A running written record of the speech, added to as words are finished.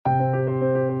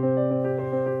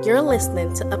You're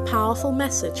listening to a powerful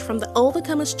message from the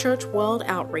Overcomers Church World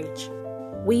Outreach.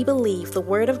 We believe the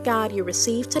Word of God you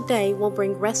receive today will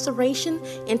bring restoration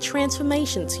and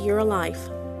transformation to your life.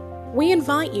 We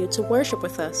invite you to worship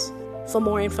with us. For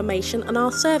more information on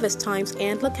our service times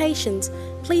and locations,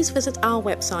 please visit our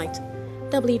website,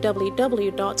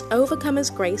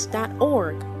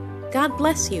 www.overcomersgrace.org. God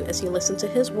bless you as you listen to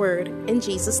His Word in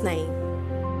Jesus' name.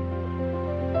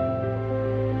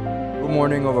 Good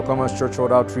morning, Overcomers Church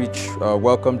World Outreach.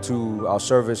 Welcome to our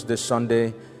service this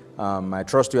Sunday. I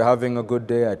trust you're having a good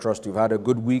day. I trust you've had a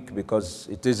good week because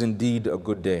it is indeed a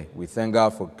good day. We thank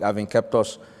God for having kept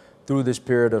us through this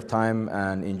period of time,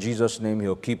 and in Jesus' name,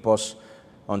 He'll keep us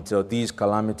until these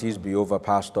calamities be over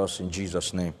past us in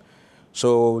Jesus' name.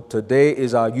 So today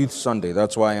is our Youth Sunday.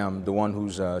 That's why I'm the one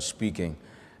who's speaking.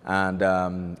 And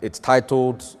it's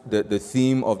titled, the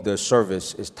theme of the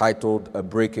service is titled, A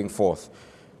Breaking Forth.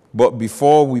 But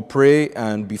before we pray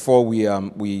and before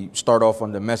we start off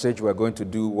on the message, we're going to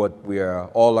do what we are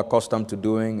all accustomed to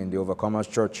doing in the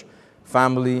Overcomers Church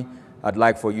family. I'd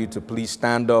like for you to please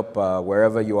stand up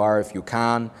wherever you are if you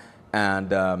can,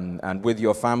 and with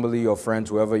your family, your friends,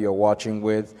 whoever you're watching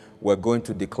with, we're going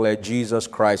to declare Jesus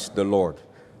Christ the Lord.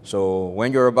 So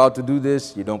when you're about to do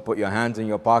this, you don't put your hands in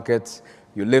your pockets.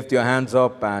 You lift your hands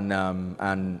up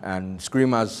and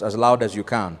scream as loud as you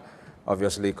can.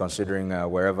 Obviously, considering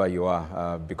wherever you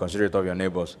are, be considerate of your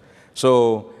neighbors.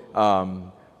 So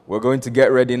we're going to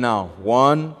get ready now.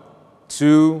 1,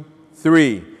 2,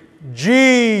 3.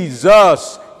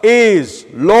 Jesus is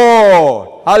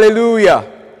Lord. Hallelujah.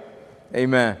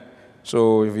 Amen.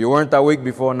 So if you weren't awake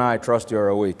before now, I trust you're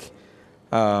awake.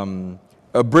 A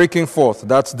breaking forth.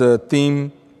 That's the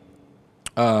theme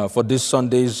for this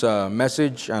Sunday's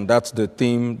message, and that's the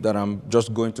theme that I'm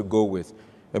just going to go with.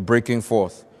 A breaking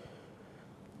forth.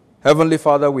 Heavenly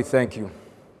Father, we thank you.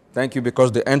 Thank you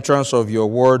because the entrance of your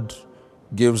word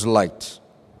gives light,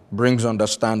 brings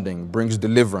understanding, brings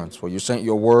deliverance. For you sent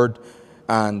your word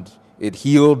and it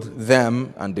healed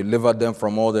them and delivered them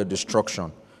from all their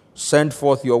destruction. Send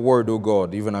forth your word, O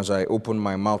God, even as I open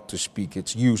my mouth to speak.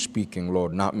 It's you speaking,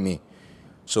 Lord, not me.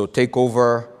 So take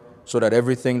over so that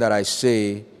everything that I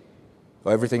say,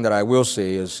 or everything that I will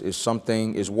say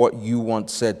is what you want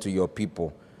said to your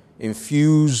people.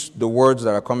 Infuse the words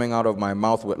that are coming out of my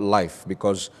mouth with life,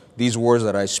 because these words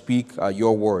that I speak are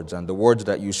your words, and the words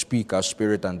that you speak are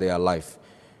spirit and they are life.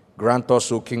 Grant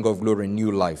us, O King of Glory,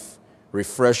 new life.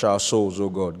 Refresh our souls, O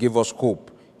God. Give us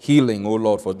hope, healing, O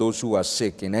Lord, for those who are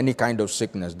sick, in any kind of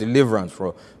sickness, deliverance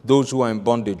for those who are in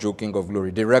bondage, O King of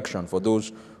Glory, direction for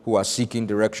those who are seeking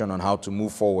direction on how to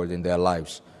move forward in their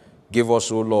lives. Give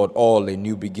us, O Lord, all a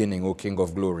new beginning, O King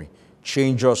of Glory.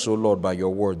 Change us, O Lord, by your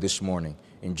word this morning.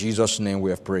 In Jesus' name we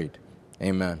have prayed.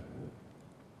 Amen.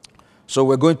 So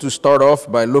we're going to start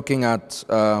off by looking at,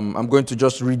 I'm going to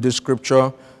just read this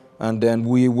scripture, and then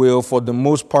we will, for the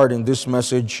most part in this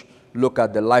message, look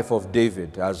at the life of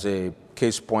David as a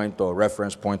case point or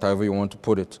reference point, however you want to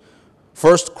put it.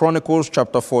 1 Chronicles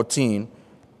chapter 14,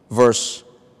 verse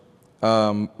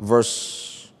 8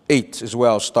 is where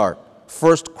I'll start.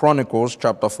 1 Chronicles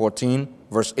chapter 14,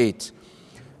 verse 8.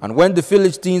 And when the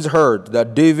Philistines heard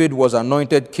that David was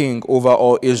anointed king over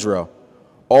all Israel,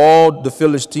 all the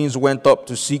Philistines went up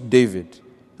to seek David.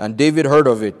 And David heard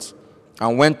of it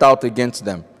and went out against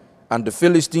them. And the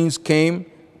Philistines came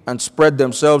and spread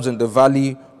themselves in the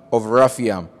valley of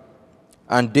Rephaim.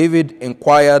 And David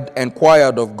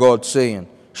inquired of God, saying,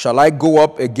 Shall I go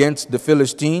up against the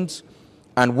Philistines?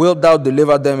 And wilt thou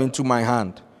deliver them into my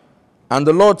hand? And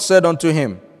the Lord said unto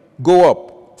him, Go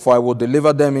up, for I will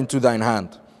deliver them into thine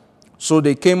hand. So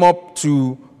they came up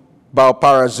to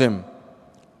Baal-perazim,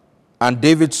 and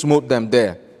David smote them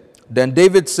there. Then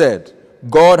David said,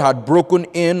 God had broken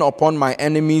in upon my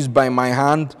enemies by my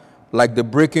hand like the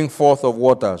breaking forth of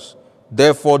waters.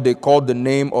 Therefore they called the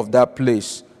name of that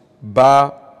place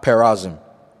Baal-perazim,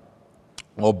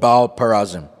 or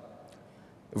Baal-perazim.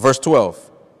 Verse 12.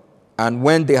 And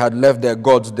when they had left their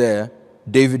gods there,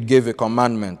 David gave a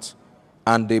commandment,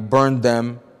 and they burned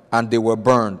them, and they were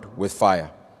burned with fire.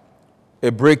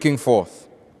 A breaking forth.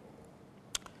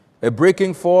 A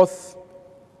breaking forth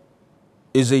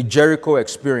is a Jericho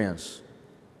experience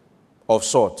of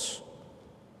sorts.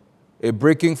 A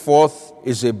breaking forth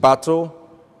is a battle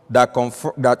that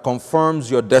confirms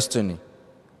your destiny.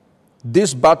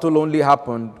 This battle only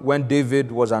happened when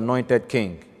David was anointed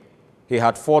king. He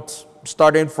had fought,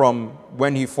 starting from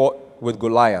when he fought with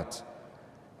Goliath.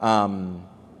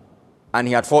 And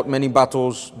he had fought many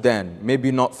battles then,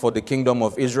 maybe not for the kingdom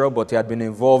of Israel, but he had been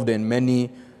involved in many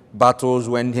battles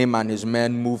when him and his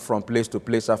men moved from place to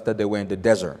place after they were in the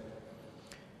desert.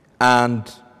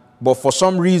 And But for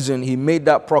some reason, he made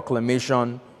that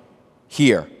proclamation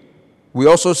here. We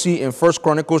also see in 1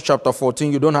 Chronicles chapter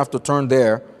 14, you don't have to turn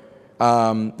there,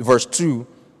 verse 2,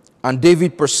 and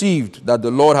David perceived that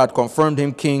the Lord had confirmed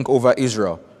him king over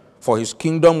Israel, for his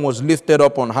kingdom was lifted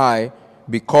up on high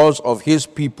because of his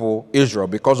people Israel,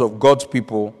 because of God's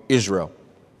people Israel.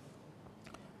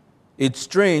 It's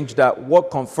strange that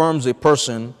what confirms a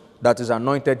person that is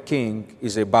anointed king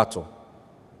is a battle.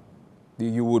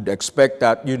 You would expect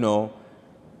that,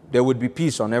 there would be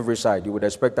peace on every side. You would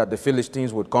expect that the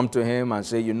Philistines would come to him and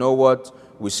say, you know what,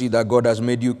 we see that God has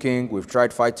made you king. We've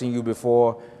tried fighting you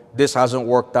before. This hasn't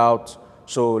worked out.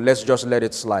 So let's just let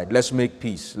it slide. Let's make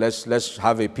peace. Let's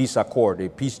have a peace accord, a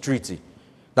peace treaty.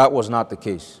 That was not the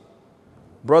case.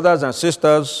 Brothers and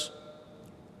sisters,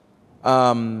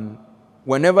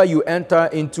 whenever you enter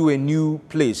into a new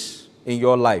place in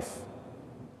your life,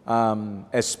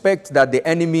 expect that the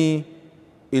enemy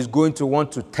is going to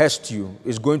want to test you,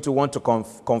 is going to want to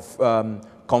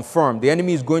confirm. The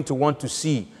enemy is going to want to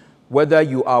see whether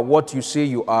you are what you say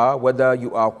you are, whether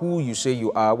you are who you say you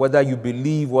are, whether you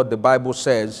believe what the Bible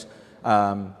says,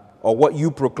 or what you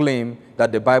proclaim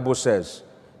that the Bible says.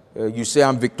 You say,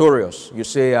 I'm victorious. You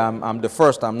say, I'm the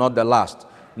first, I'm not the last.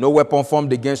 No weapon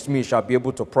formed against me shall be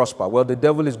able to prosper. Well, the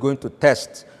devil is going to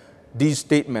test these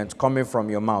statements coming from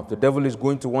your mouth. The devil is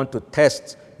going to want to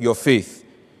test your faith.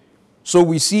 So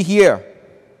we see here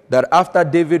that after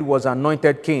David was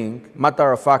anointed king,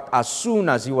 matter of fact, as soon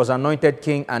as he was anointed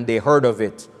king and they heard of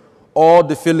it, all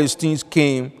the Philistines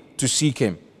came to seek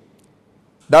him.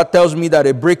 That tells me that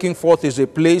a breaking forth is a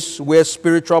place where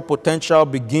spiritual potential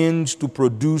begins to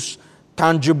produce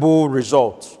tangible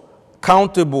results,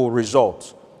 countable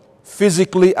results,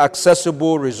 physically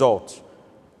accessible results.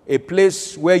 A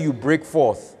place where you break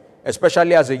forth,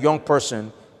 especially as a young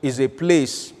person, is a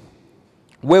place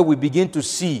where we begin to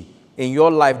see in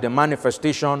your life the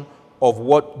manifestation of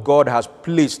what God has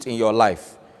placed in your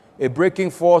life. A breaking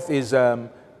forth is,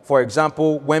 for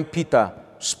example, when Peter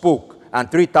spoke and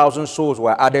 3,000 souls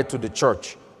were added to the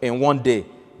church in one day.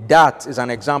 That is an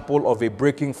example of a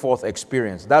breaking forth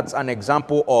experience. That's an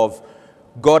example of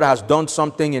God has done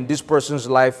something in this person's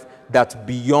life that's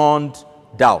beyond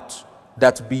doubt,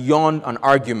 that's beyond an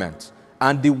argument.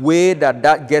 And the way that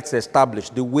that gets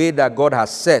established, the way that God has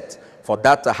set for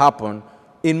that to happen,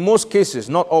 in most cases,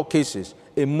 not all cases,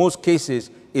 in most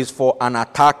cases is for an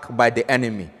attack by the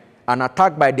enemy. An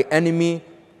attack by the enemy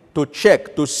to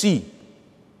check, to see,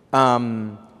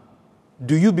 do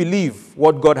you believe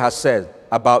what God has said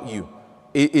about you?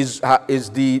 Is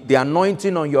the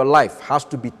anointing on your life has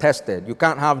to be tested. You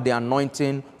can't have the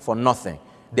anointing for nothing.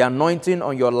 The anointing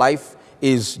on your life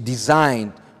is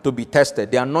designed to be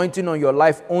tested. The anointing on your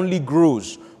life only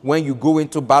grows when you go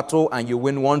into battle and you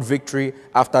win one victory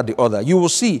after the other. You will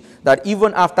see that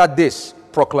even after this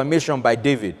proclamation by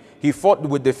David, he fought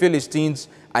with the Philistines,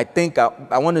 I think,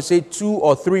 I want to say 2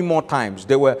 or 3 more times.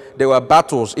 There were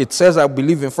battles. It says, I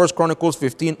believe, in 1 Chronicles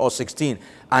 15 or 16.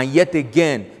 And yet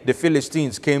again, the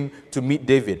Philistines came to meet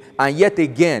David. And yet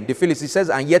again, the Philistines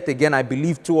says, and yet again, I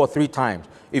believe 2 or 3 times.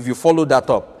 If you follow that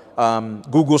up,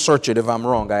 Google search it if I'm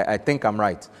wrong. I think I'm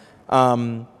right.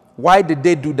 Why did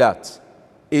they do that?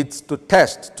 It's to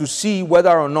test, to see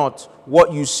whether or not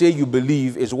what you say you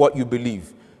believe is what you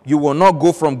believe. You will not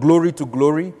go from glory to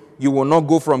glory. You will not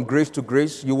go from grace to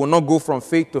grace. You will not go from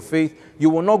faith to faith. You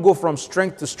will not go from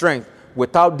strength to strength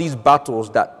without these battles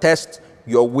that test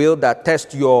your will, that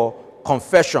test your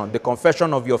confession. The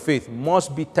confession of your faith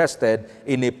must be tested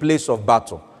in a place of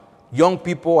battle. Young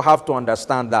people have to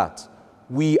understand that.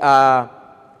 We are,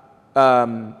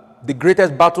 the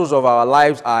greatest battles of our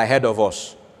lives are ahead of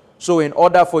us. So in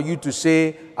order for you to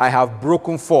say, I have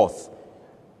broken forth,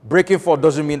 breaking forth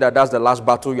doesn't mean that that's the last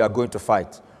battle you are going to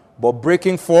fight. But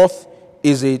breaking forth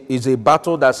is a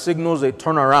battle that signals a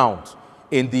turnaround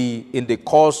in the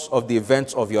course of the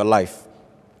events of your life.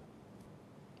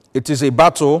 It is a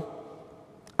battle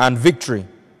and victory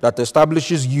that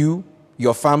establishes you,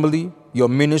 your family, your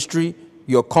ministry,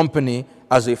 your company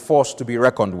as a force to be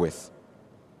reckoned with.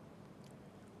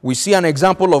 We see an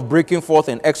example of breaking forth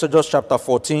in Exodus chapter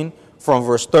 14 from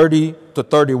verse 30 to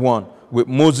 31 with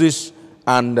Moses,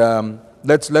 and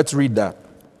let's read that.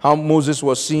 How Moses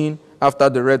was seen after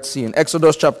the Red Sea. In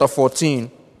Exodus chapter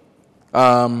 14,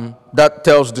 that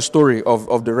tells the story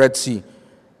of the Red Sea.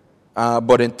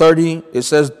 But in 30, it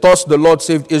says, Thus the Lord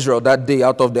saved Israel that day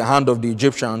out of the hand of the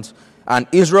Egyptians, and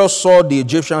Israel saw the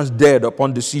Egyptians dead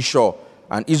upon the seashore.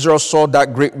 And Israel saw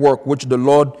that great work which the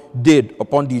Lord did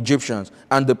upon the Egyptians.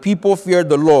 And the people feared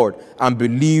the Lord and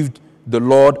believed the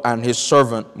Lord and his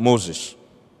servant Moses.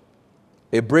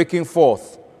 A breaking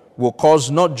forth will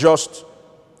cause not just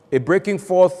A breaking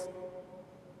forth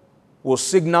will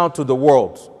signal to the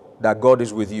world that God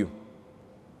is with you.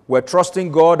 We're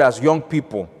trusting God as young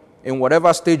people in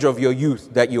whatever stage of your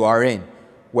youth that you are in.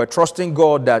 We're trusting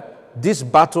God that this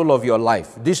battle of your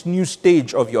life, this new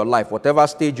stage of your life, whatever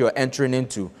stage you're entering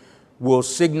into, will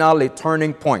signal a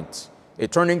turning point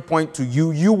to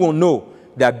you. You will know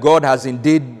that God has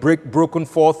indeed broken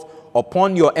forth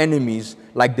upon your enemies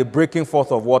like the breaking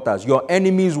forth of waters. Your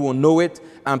enemies will know it,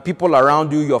 and people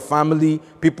around you, your family,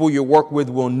 people you work with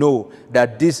will know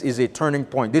that this is a turning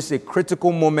point. This is a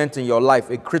critical moment in your life,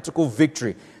 a critical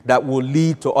victory that will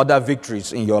lead to other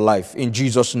victories in your life, in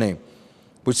Jesus' name.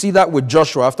 We see that with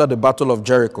Joshua after the Battle of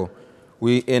Jericho.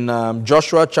 In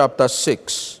Joshua chapter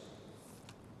 6,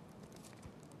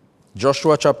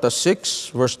 Joshua chapter 6,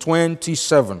 verse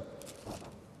 27.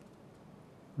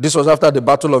 This was after the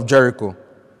Battle of Jericho.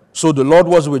 So the Lord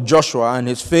was with Joshua, and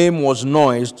his fame was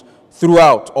noised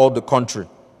throughout all the country.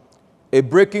 A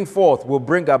breaking forth will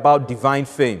bring about divine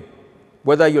fame,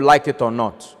 whether you like it or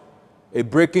not. A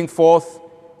breaking forth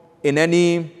in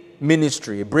any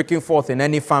ministry, a breaking forth in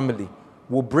any family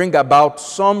will bring about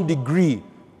some degree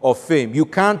of fame.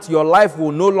 Your life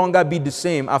will no longer be the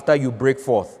same after you break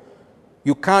forth.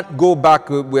 You can't go back.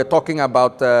 We're talking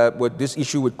about with this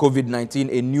issue with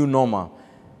COVID-19, a new normal.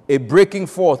 A breaking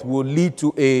forth will lead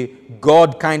to a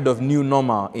God kind of new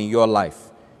normal in your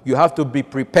life. You have to be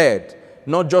prepared.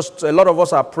 Not just, a lot of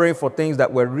us are praying for things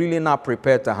that we're really not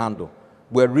prepared to handle.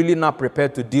 We're really not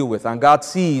prepared to deal with. And God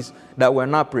sees that we're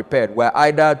not prepared. We're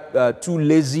either too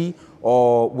lazy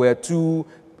or we're too,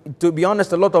 to be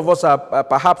honest, a lot of us are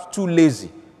perhaps too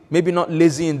lazy. Maybe not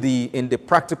lazy in the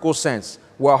practical sense.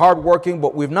 We're hardworking,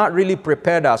 but we've not really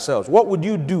prepared ourselves. What would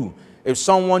you do if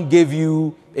someone gave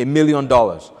you $1 million?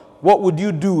 What would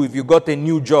you do if you got a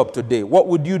new job today? What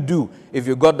would you do if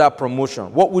you got that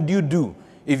promotion? What would you do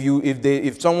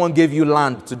if someone gave you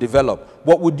land to develop?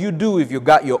 What would you do if you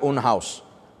got your own house?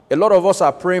 A lot of us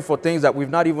are praying for things that we've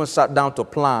not even sat down to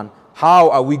plan. How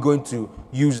are we going to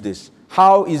use this?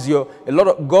 God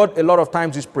a lot of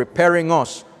times is preparing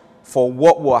us for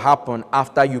what will happen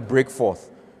after you break forth.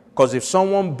 Because if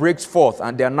someone breaks forth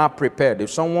and they're not prepared, if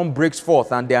someone breaks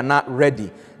forth and they're not ready,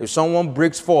 if someone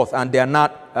breaks forth and they're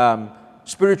not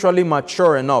spiritually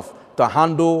mature enough to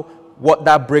handle what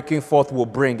that breaking forth will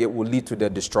bring, it will lead to their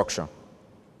destruction.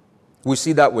 We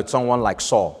see that with someone like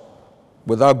Saul,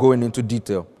 without going into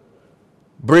detail.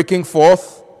 Breaking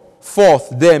forth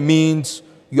there means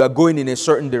you are going in a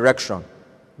certain direction.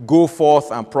 Go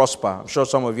forth and prosper. I'm sure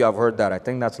some of you have heard that. I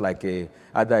think that's like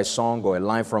either a song or a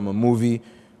line from a movie.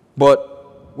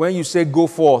 But when you say go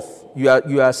forth,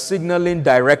 you are signaling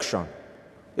direction.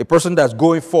 A person that's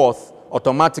going forth,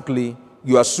 automatically,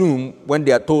 you assume when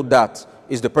they are told that,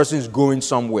 is the person is going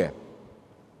somewhere.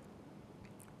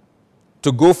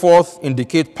 To go forth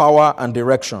indicates power and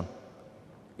direction.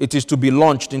 It is to be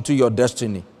launched into your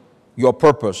destiny, your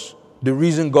purpose, the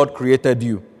reason God created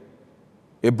you.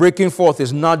 A breaking forth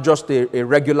is not just a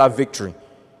regular victory.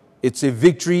 It's a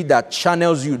victory that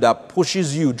channels you, that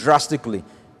pushes you drastically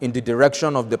in the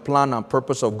direction of the plan and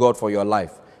purpose of God for your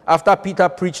life. After Peter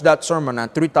preached that sermon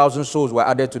and 3,000 souls were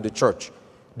added to the church,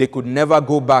 they could never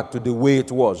go back to the way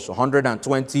it was.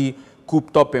 120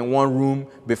 cooped up in one room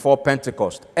before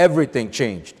Pentecost. Everything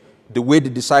changed. The way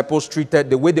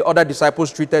the other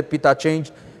disciples treated Peter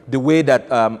changed. The way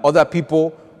that other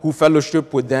people who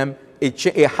fellowshiped with them, it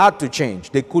had to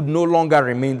change. They could no longer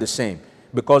remain the same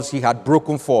because he had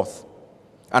broken forth.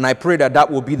 And I pray that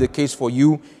that will be the case for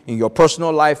you in your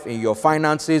personal life, in your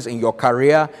finances, in your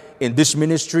career, in this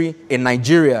ministry, in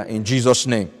Nigeria, in Jesus'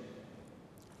 name.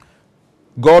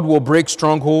 God will break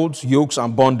strongholds, yokes,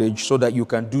 and bondage so that you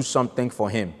can do something for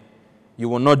him. You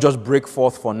will not just break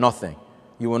forth for nothing.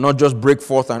 You will not just break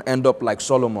forth and end up like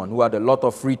Solomon, who had a lot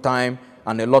of free time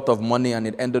and a lot of money, and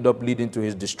it ended up leading to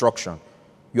his destruction.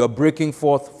 You are breaking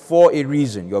forth for a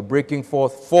reason. You are breaking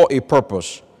forth for a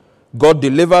purpose. God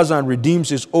delivers and redeems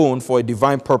his own for a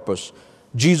divine purpose.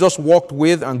 Jesus walked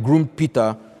with and groomed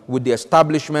Peter with the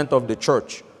establishment of the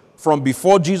church. From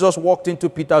before Jesus walked into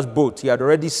Peter's boat, he had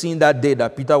already seen that day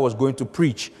that Peter was going to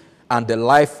preach, and the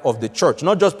life of the church,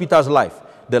 not just Peter's life,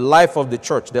 the life of the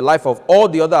church, the life of all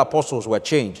the other apostles were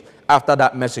changed after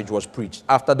that message was preached,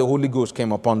 after the Holy Ghost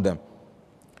came upon them.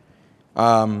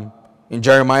 In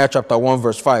Jeremiah chapter 1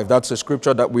 verse 5, that's a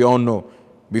scripture that we all know.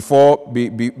 Before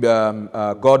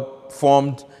God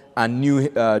formed and knew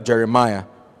Jeremiah.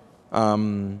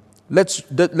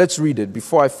 Let's read it.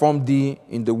 Before I formed thee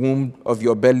in the womb of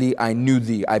your belly, I knew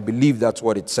thee. I believe that's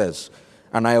what it says.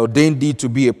 And I ordained thee to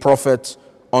be a prophet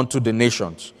unto the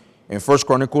nations. In 1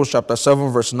 Chronicles chapter 7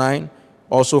 verse 9,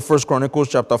 also 1 Chronicles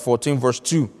chapter 14 verse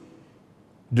 2,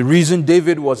 The reason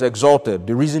David was exalted,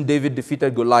 the reason David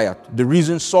defeated Goliath, the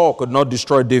reason Saul could not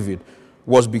destroy David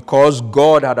was because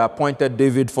God had appointed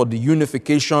David for the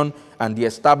unification and the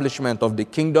establishment of the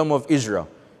kingdom of Israel.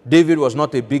 David was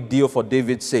not a big deal for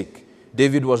David's sake.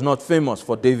 David was not famous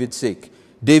for David's sake.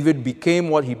 David became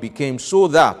what he became so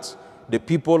that the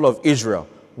people of Israel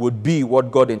would be what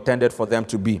God intended for them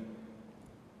to be.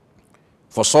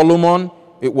 For Solomon,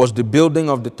 it was the building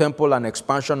of the temple and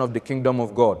expansion of the kingdom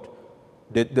of God.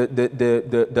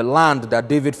 The land that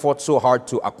David fought so hard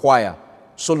to acquire,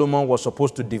 Solomon was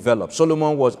supposed to develop.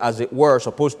 Solomon was, as it were,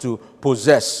 supposed to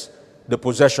possess the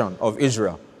possession of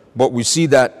Israel. But we see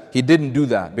that he didn't do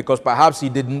that because perhaps he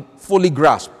didn't fully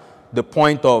grasp the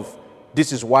point of,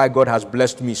 this is why God has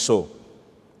blessed me so.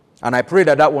 And I pray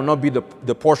that that will not be the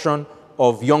portion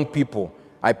of young people.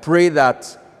 I pray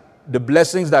that the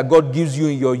blessings that God gives you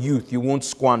in your youth, you won't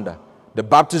squander. The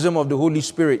baptism of the Holy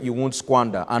Spirit, you won't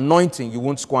squander. Anointing, you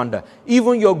won't squander.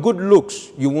 Even your good looks,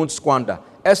 you won't squander.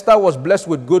 Esther was blessed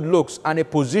with good looks, and it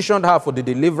positioned her for the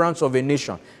deliverance of a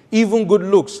nation. Even good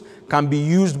looks can be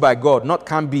used by God, not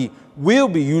can be, will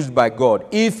be used by God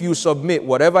if you submit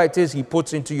whatever it is He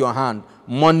puts into your hand,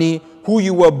 money, who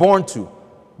you were born to,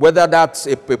 whether that's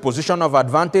a position of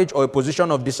advantage or a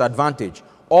position of disadvantage.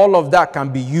 All of that can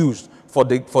be used for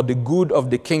the good of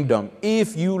the kingdom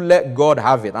if you let God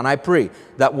have it. And I pray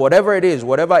that whatever it is,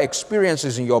 whatever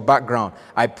experiences in your background,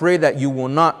 I pray that you will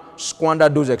not squander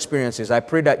those experiences. I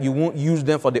pray that you won't use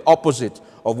them for the opposite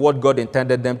of what God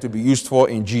intended them to be used for,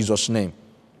 in Jesus' name.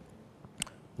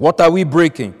 What are we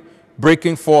breaking?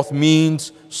 Breaking forth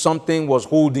means something was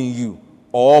holding you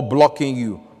or blocking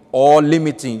you or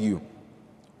limiting you.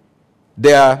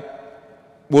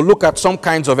 We'll look at some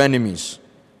kinds of enemies.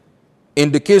 In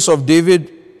the case of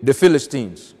David, the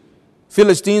Philistines.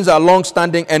 Philistines are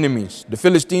long-standing enemies. The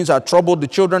Philistines had troubled the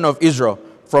children of Israel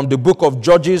from the book of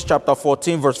Judges chapter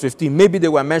 14 verse 15. Maybe they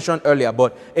were mentioned earlier,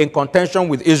 but in contention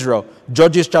with Israel,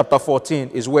 Judges chapter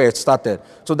 14 is where it started.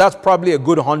 So that's probably a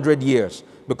good 100 years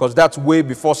because that's way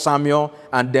before Samuel,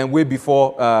 and then way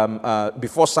before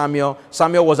Samuel.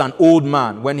 Samuel was an old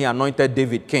man when he anointed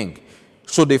David king.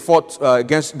 So they fought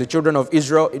against the children of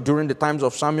Israel during the times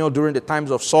of Samuel, during the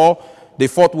times of Saul. They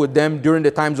fought with them during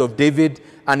the times of David,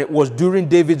 and it was during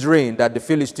David's reign that the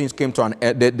Philistines came to an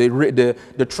end.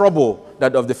 The trouble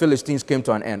that of the Philistines came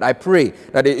to an end. I pray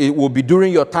that it will be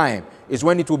during your time, is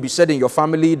when it will be said in your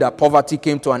family that poverty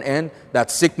came to an end, that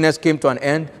sickness came to an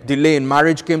end, delay in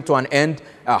marriage came to an end,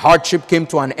 hardship came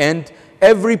to an end.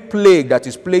 Every plague that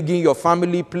is plaguing your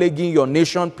family, plaguing your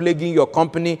nation, plaguing your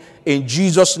company, in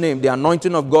Jesus' name, the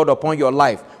anointing of God upon your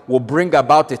life will bring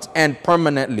about its end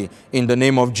permanently in the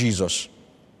name of Jesus.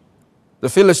 The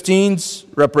Philistines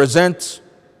represent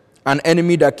an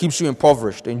enemy that keeps you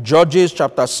impoverished. In Judges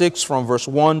chapter 6 from verse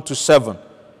 1 to 7,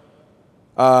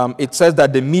 it says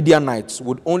that the Midianites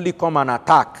would only come and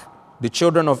attack the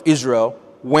children of Israel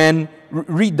when,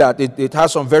 read that, it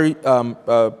has some very,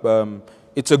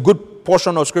 it's a good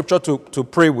portion of scripture to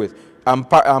pray with.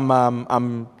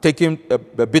 I'm taking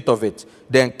a bit of it.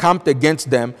 They encamped against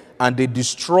them and they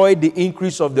destroyed the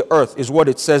increase of the earth, is what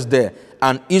it says there.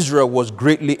 And Israel was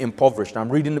greatly impoverished. I'm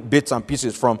reading bits and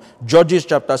pieces from Judges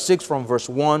chapter 6 from verse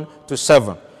 1 to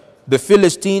 7. The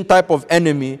Philistine type of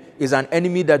enemy is an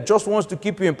enemy that just wants to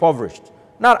keep you impoverished.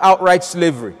 Not outright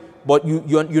slavery, but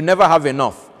you never have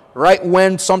enough. Right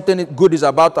when something good is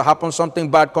about to happen, something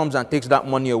bad comes and takes that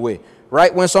money away.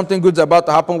 Right when something good is about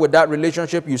to happen with that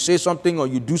relationship, you say something or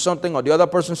you do something or the other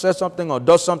person says something or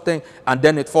does something and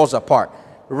then it falls apart.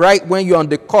 Right when you're on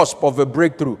the cusp of a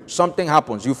breakthrough, something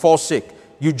happens, you fall sick.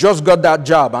 You just got that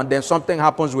job and then something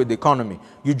happens with the economy.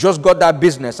 You just got that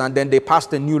business and then they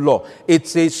passed a new law.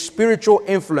 It's a spiritual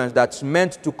influence that's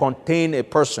meant to contain a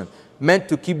person, meant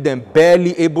to keep them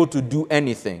barely able to do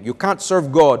anything. You can't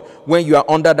serve God when you are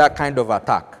under that kind of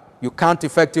attack. You can't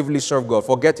effectively serve God.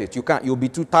 Forget it. You can't. You'll be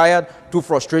too tired, too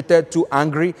frustrated, too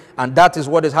angry. And that is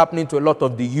what is happening to a lot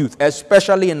of the youth,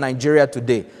 especially in Nigeria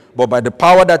today. But by the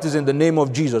power that is in the name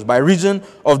of Jesus, by reason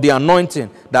of the anointing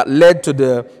that led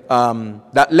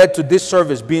to this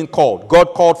service being called,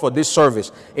 God called for this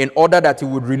service in order that He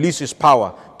would release His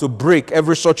power to break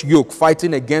every such yoke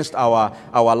fighting against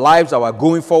our lives, our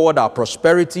going forward, our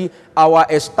prosperity, our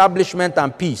establishment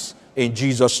and peace in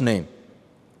Jesus' name.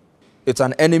 It's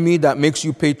an enemy that makes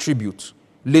you pay tribute,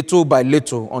 little by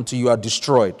little, until you are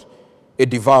destroyed, a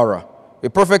devourer. A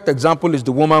perfect example is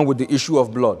the woman with the issue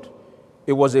of blood.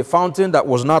 It was a fountain that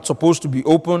was not supposed to be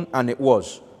open, and it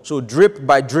was. So drip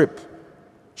by drip,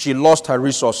 she lost her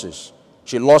resources.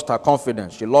 She lost her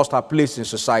confidence. She lost her place in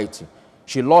society.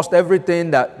 She lost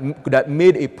everything that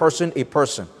made a person a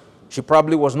person. She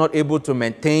probably was not able to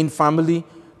maintain family.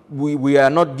 We are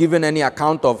not given any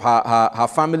account of her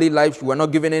family life. We were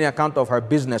not given any account of her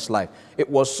business life. It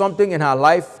was something in her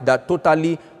life that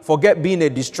totally, forget being a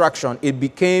distraction, it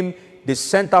became the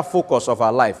center focus of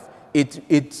her life.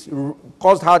 It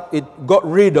caused her, it got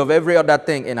rid of every other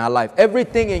thing in her life.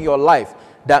 Everything in your life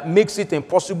that makes it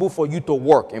impossible for you to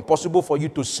work, impossible for you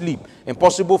to sleep,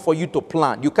 impossible for you to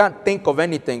plan. You can't think of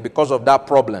anything because of that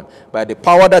problem. By the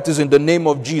power that is in the name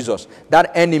of Jesus,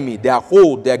 that enemy, their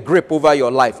hold, their grip over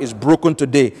your life is broken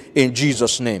today in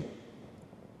Jesus' name.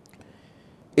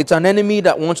 It's an enemy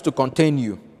that wants to contain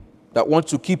you, that wants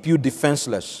to keep you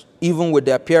defenseless, even with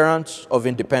the appearance of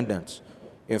independence.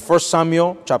 In 1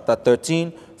 Samuel chapter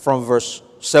 13, from verse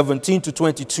 17 to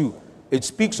 22, it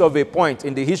speaks of a point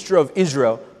in the history of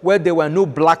Israel where there were no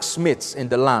blacksmiths in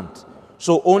the land.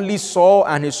 So only Saul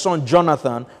and his son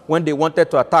Jonathan, when they wanted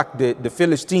to attack the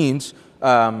Philistines,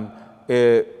 only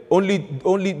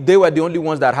they were the only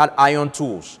ones that had iron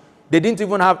tools. They didn't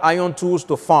even have iron tools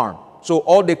to farm. So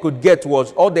all they could get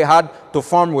was, all they had to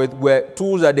farm with were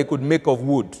tools that they could make of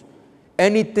wood.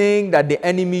 Anything that the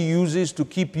enemy uses to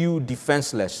keep you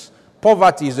defenseless.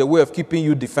 Poverty is a way of keeping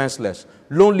you defenseless.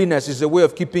 Loneliness is a way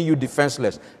of keeping you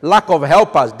defenseless. Lack of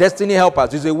helpers, destiny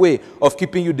helpers, is a way of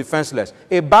keeping you defenseless.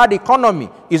 A bad economy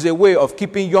is a way of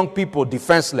keeping young people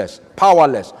defenseless,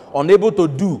 powerless, unable to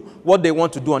do what they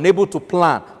want to do, unable to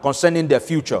plan concerning their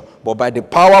future. But by the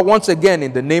power, once again,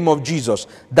 in the name of Jesus,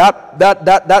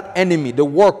 that enemy, the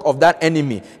work of that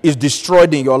enemy is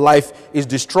destroyed in your life, is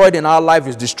destroyed in our life,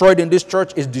 is destroyed in this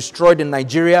church, is destroyed in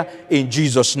Nigeria, in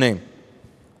Jesus' name.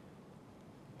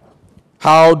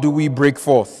 How do we break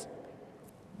forth?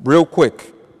 Real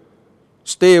quick.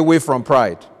 Stay away from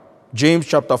pride. James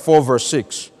chapter 4 verse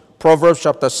 6. Proverbs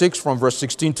chapter 6 from verse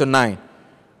 16 to 9.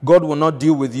 God will not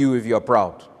deal with you if you are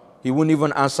proud. He won't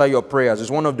even answer your prayers. It's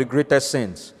one of the greatest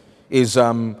sins.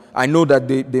 I know that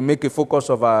they make a focus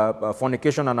of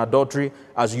fornication and adultery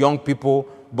as young people,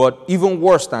 but even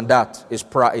worse than that is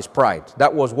pride.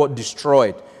 That was what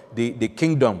destroyed the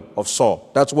kingdom of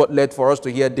Saul. That's what led for us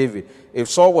to hear David. If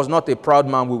Saul was not a proud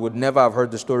man, we would never have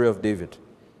heard the story of David.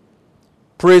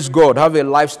 Praise God. Have a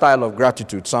lifestyle of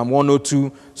gratitude. Psalm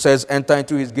 102 says, enter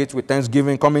into his gates with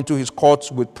thanksgiving, come into his courts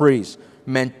with praise.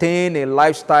 Maintain a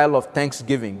lifestyle of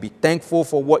thanksgiving. Be thankful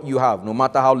for what you have, no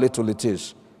matter how little it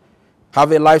is.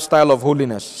 Have a lifestyle of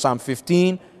holiness. Psalm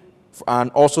 15 and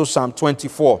also Psalm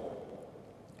 24.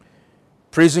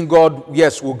 Praising God,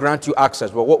 yes, will grant you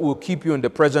access, but what will keep you in the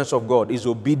presence of God is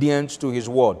obedience to his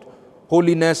word.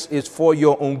 Holiness is for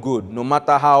your own good, no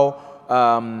matter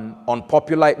how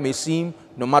unpopular it may seem,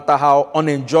 no matter how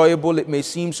unenjoyable it may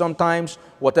seem sometimes.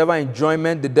 Whatever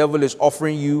enjoyment the devil is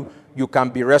offering you, you can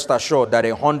be rest assured that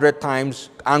 100 times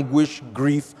anguish,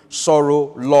 grief,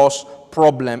 sorrow, loss,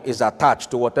 problem is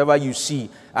attached to whatever you see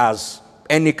as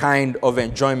any kind of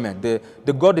enjoyment.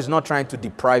 The God is not trying to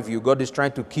deprive you. God is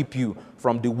trying to keep you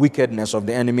from the wickedness of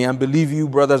the enemy. And believe you,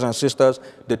 brothers and sisters,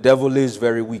 the devil is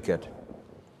very wicked.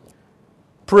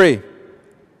 Pray.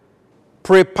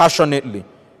 Pray passionately.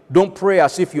 Don't pray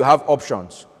as if you have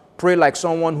options. Pray like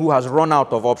someone who has run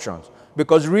out of options.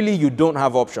 Because really you don't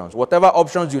have options. Whatever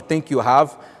options you think you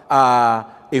have are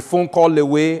a phone call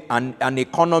away, an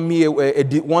economy away,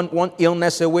 one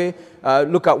illness away.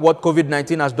 Look at what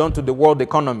COVID-19 has done to the world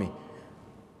economy.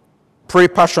 Pray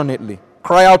passionately.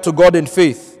 Cry out to God in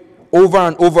faith over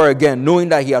and over again, knowing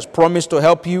that he has promised to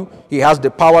help you, he has the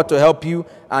power to help you,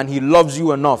 and he loves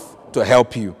you enough to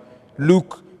help you.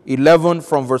 Luke 11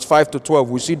 from verse 5 to 12,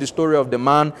 we see the story of the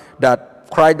man that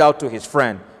cried out to his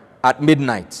friend at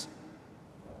midnight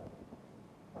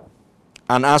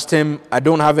and asked him, I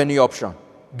don't have any option.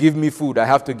 Give me food. I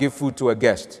have to give food to a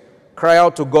guest. Cry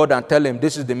out to God and tell him,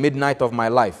 this is the midnight of my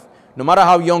life. No matter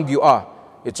how young you are,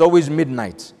 it's always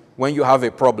midnight when you have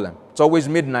a problem. It's always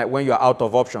midnight when you're out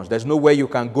of options. There's nowhere you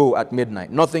can go at midnight.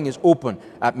 Nothing is open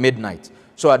at midnight.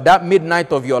 So at that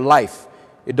midnight of your life,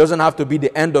 it doesn't have to be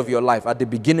the end of your life. At the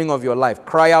beginning of your life,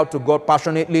 cry out to God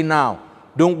passionately now.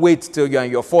 Don't wait till you're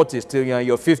in your 40s, till you're in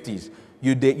your 50s.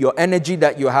 Your energy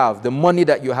that you have, the money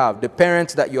that you have, the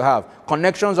parents that you have,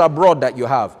 connections abroad that you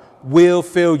have will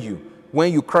fail you.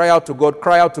 When you cry out to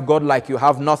God like you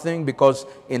have nothing, because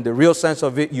in the real sense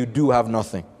of it, you do have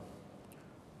nothing.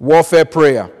 Warfare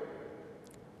prayer.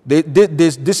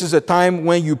 This is a time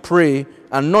when you pray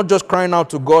and not just crying out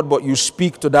to God, but you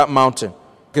speak to that mountain.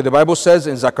 Okay, the Bible says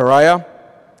in Zechariah,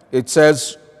 it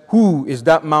says, who is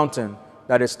that mountain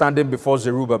that is standing before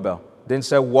Zerubbabel? Then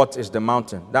say, what is the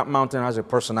mountain? That mountain has a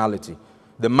personality.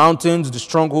 The mountains, the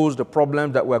strongholds, the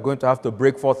problems that we're going to have to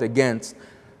break forth against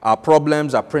are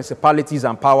problems, are principalities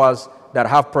and powers that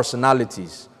have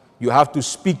personalities. You have to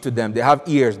speak to them. They have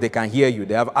ears, they can hear you.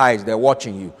 They have eyes, they're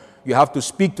watching you. You have to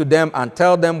speak to them and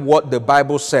tell them what the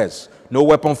Bible says. No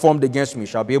weapon formed against me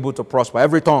shall be able to prosper.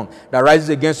 Every tongue that rises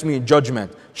against me in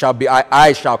judgment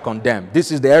I shall condemn.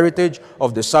 This is the heritage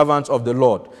of the servants of the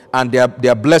Lord, and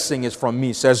their blessing is from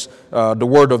me, says the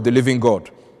word of the living God.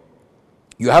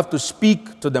 You have to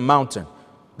speak to the mountain.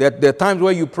 There are times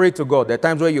where you pray to God. There are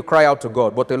times where you cry out to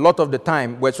God. But a lot of the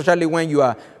time, especially when you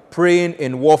are praying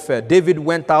in warfare, David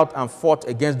went out and fought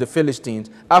against the Philistines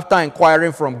after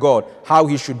inquiring from God how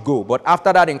he should go. But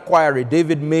after that inquiry,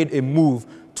 David made a move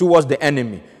towards the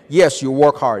enemy. Yes, you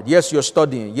work hard. Yes, you're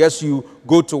studying. Yes, you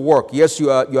go to work. Yes,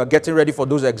 you are getting ready for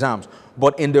those exams.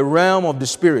 But in the realm of the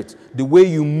spirit, the way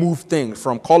you move things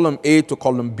from column A to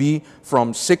column B,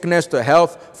 from sickness to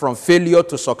health, from failure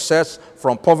to success,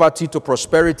 from poverty to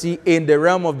prosperity, in the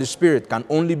realm of the spirit can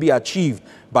only be achieved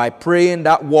by praying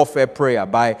that warfare prayer,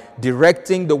 by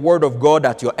directing the word of God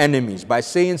at your enemies, by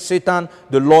saying, Satan,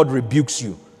 the Lord rebukes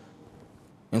you.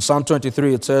 In Psalm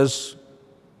 23, it says,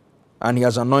 and he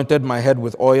has anointed my head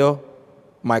with oil,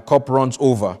 my cup runs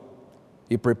over.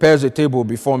 He prepares a table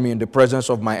before me in the presence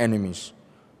of my enemies.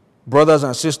 Brothers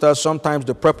and sisters, sometimes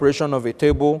the preparation of a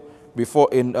table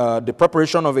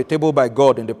by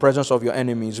God in the presence of your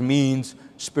enemies means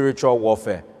spiritual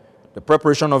warfare. The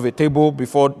preparation of a table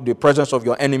before the presence of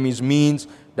your enemies means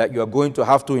that you are going to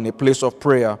have to, in a place of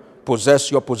prayer, possess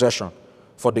your possession.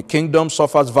 For the kingdom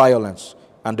suffers violence,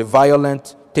 and the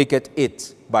violent taketh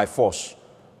it by force.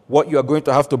 What you are going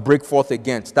to have to break forth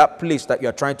against, that place that you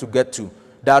are trying to get to,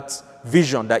 that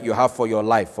vision that you have for your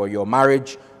life, for your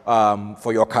marriage,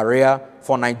 for your career,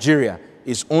 for Nigeria,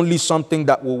 is only something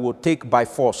that we will take by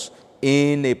force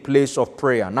in a place of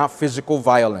prayer, not physical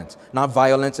violence, not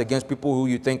violence against people who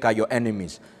you think are your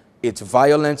enemies. It's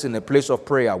violence in a place of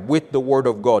prayer with the word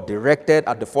of God directed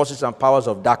at the forces and powers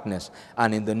of darkness.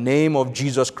 And in the name of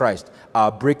Jesus Christ,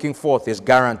 our breaking forth is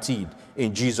guaranteed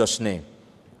in Jesus' name.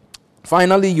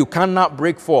 Finally, you cannot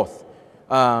break forth.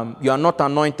 You are not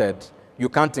anointed. You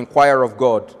can't inquire of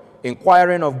God.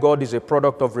 Inquiring of God is a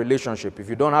product of relationship. If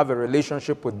you don't have a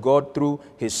relationship with God through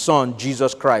His Son,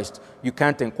 Jesus Christ, you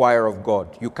can't inquire of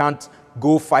God. You can't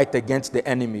go fight against the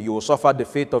enemy. You will suffer the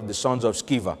fate of the sons of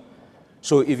Sceva.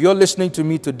 So if you're listening to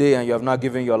me today and you have not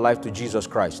given your life to Jesus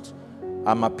Christ,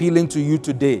 I'm appealing to you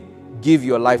today, give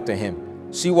your life to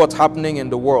Him. See what's happening in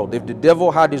the world. If the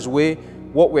devil had his way,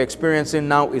 what we're experiencing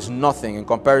now is nothing in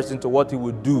comparison to what he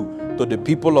would do to the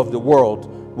people of the world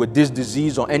with this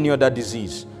disease or any other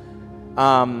disease.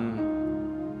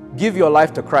 Give your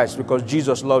life to Christ because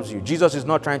Jesus loves you. Jesus is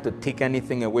not trying to take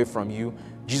anything away from you.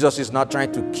 Jesus is not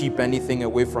trying to keep anything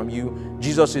away from you.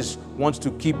 Jesus wants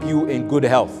to keep you in good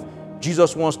health.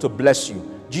 Jesus wants to bless you.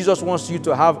 Jesus wants you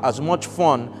to have as much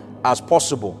fun as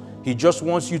possible. He just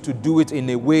wants you to do it in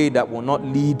a way that will not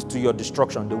lead to your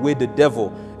destruction, the way the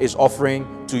devil is offering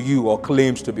to you or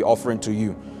claims to be offering to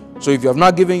you. So if you have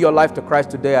not given your life to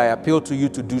Christ today, I appeal to you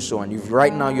to do so. And if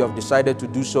right now you have decided to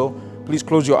do so, please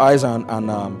close your eyes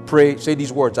and pray. Say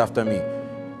these words after me.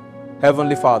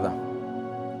 Heavenly Father,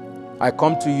 I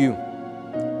come to you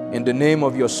in the name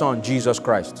of your Son, Jesus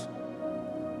Christ.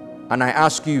 And I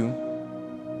ask you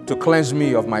to cleanse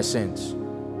me of my sins,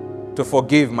 to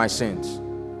forgive my sins.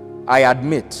 I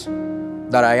admit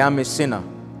that I am a sinner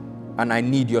and I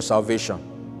need your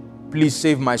salvation. Please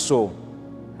save my soul.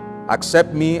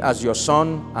 Accept me as your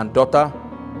son and daughter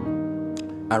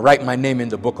and write my name in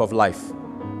the book of life.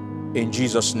 In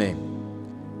Jesus'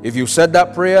 name. If you said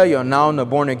that prayer, you're now a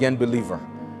born-again believer.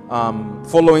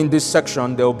 Following this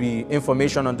section, there will be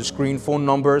information on the screen, phone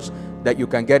numbers that you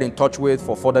can get in touch with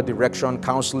for further direction,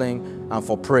 counseling, and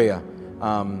for prayer.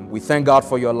 We thank God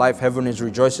for your life. Heaven is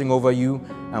rejoicing over you,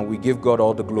 and we give God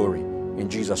all the glory. In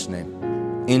Jesus' name.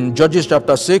 In Judges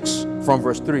chapter 6, from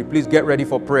verse 3, please get ready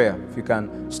for prayer. If you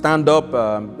can stand up,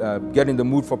 get in the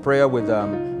mood for prayer with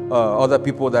other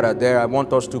people that are there. I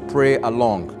want us to pray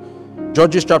along.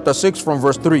 Judges chapter 6 from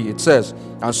verse 3, it says,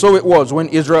 And so it was when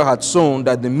Israel had sown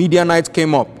that the Midianites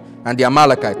came up, and the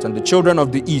Amalekites, and the children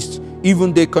of the east,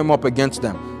 even they came up against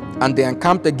them. And they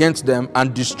encamped against them,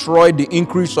 and destroyed the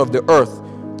increase of the earth,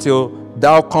 till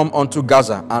thou come unto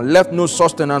Gaza, and left no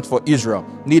sustenance for Israel,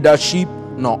 neither sheep,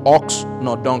 nor ox,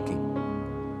 nor donkey.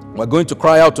 We're going to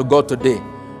cry out to God today,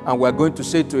 and we're going to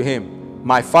say to Him,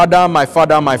 My Father, my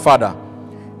Father, my Father,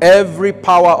 every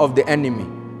power of the enemy,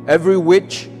 every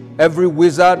witch, every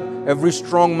wizard, every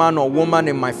strong man or woman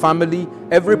in my family,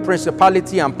 every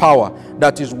principality and power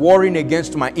that is warring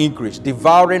against my increase,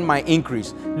 devouring my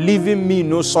increase, leaving me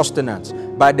no sustenance,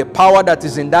 by the power that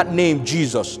is in that name,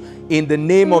 Jesus. In the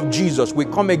name of Jesus, we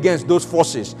come against those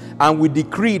forces and we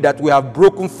decree that we have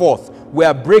broken forth. We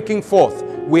are breaking forth.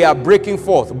 We are breaking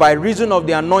forth by reason of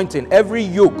the anointing. Every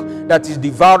yoke that is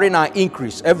devouring our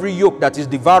increase, every yoke that is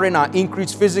devouring our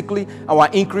increase physically, our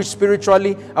increase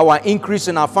spiritually, our increase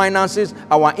in our finances,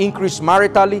 our increase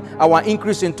maritally, our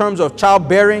increase in terms of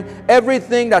childbearing,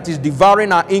 everything that is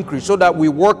devouring our increase, so that we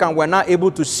work and we're not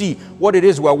able to see what it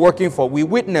is we're working for. We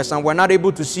witness and we're not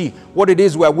able to see what it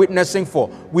is we're witnessing for.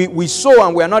 We sow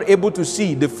and we're not able to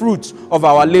see the fruits of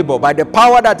our labor. By the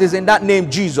power that is in that name,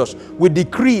 Jesus, we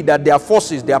decree that their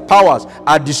forces, their powers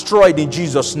are destroyed in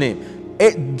Jesus' name.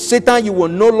 Satan, you will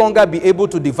no longer be able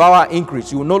to devour our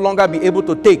increase. You will no longer be able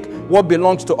to take what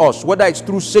belongs to us, whether it's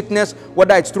through sickness,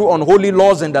 whether it's through unholy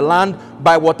laws in the land,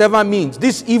 by whatever means.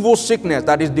 This evil sickness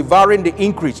that is devouring the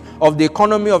increase of the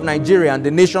economy of Nigeria and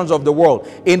the nations of the world,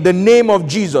 in the name of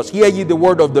Jesus, hear ye the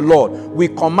word of the Lord. We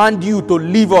command you to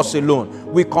leave us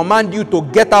alone. We command you to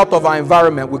get out of our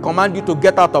environment. We command you to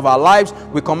get out of our lives.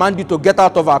 We command you to get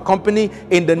out of our company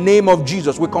in the name of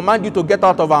Jesus. We command you to get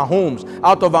out of our homes,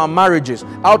 out of our marriages,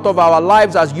 out of our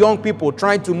lives as young people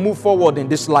trying to move forward in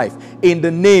this life in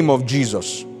the name of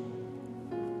Jesus.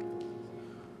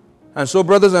 And so,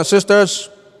 brothers and sisters,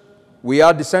 we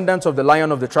are descendants of the Lion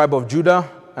of the tribe of Judah,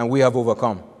 and we have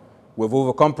overcome. We have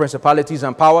overcome principalities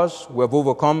and powers. We have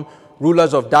overcome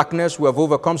rulers of darkness. We have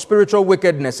overcome spiritual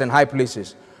wickedness in high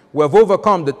places. We have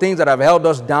overcome the things that have held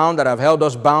us down, that have held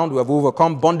us bound. We have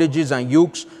overcome bondages and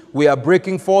yokes. We are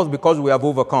breaking forth because we have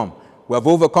overcome. We have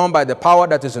overcome by the power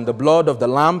that is in the blood of the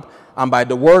Lamb and by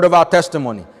the word of our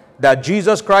testimony, that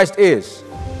Jesus Christ is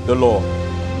the Lord.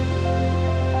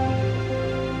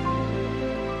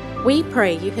 We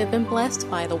pray you have been blessed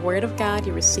by the word of God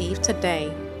you received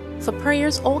today. For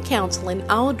prayers or counseling,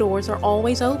 our doors are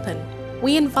always open.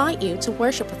 We invite you to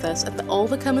worship with us at the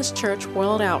Overcomers Church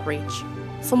World Outreach.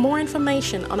 For more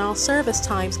information on our service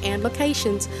times and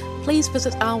locations, please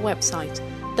visit our website,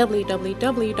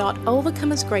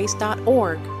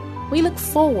 www.overcomersgrace.org. We look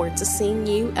forward to seeing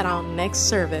you at our next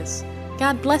service.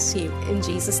 God bless you in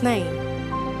Jesus' name.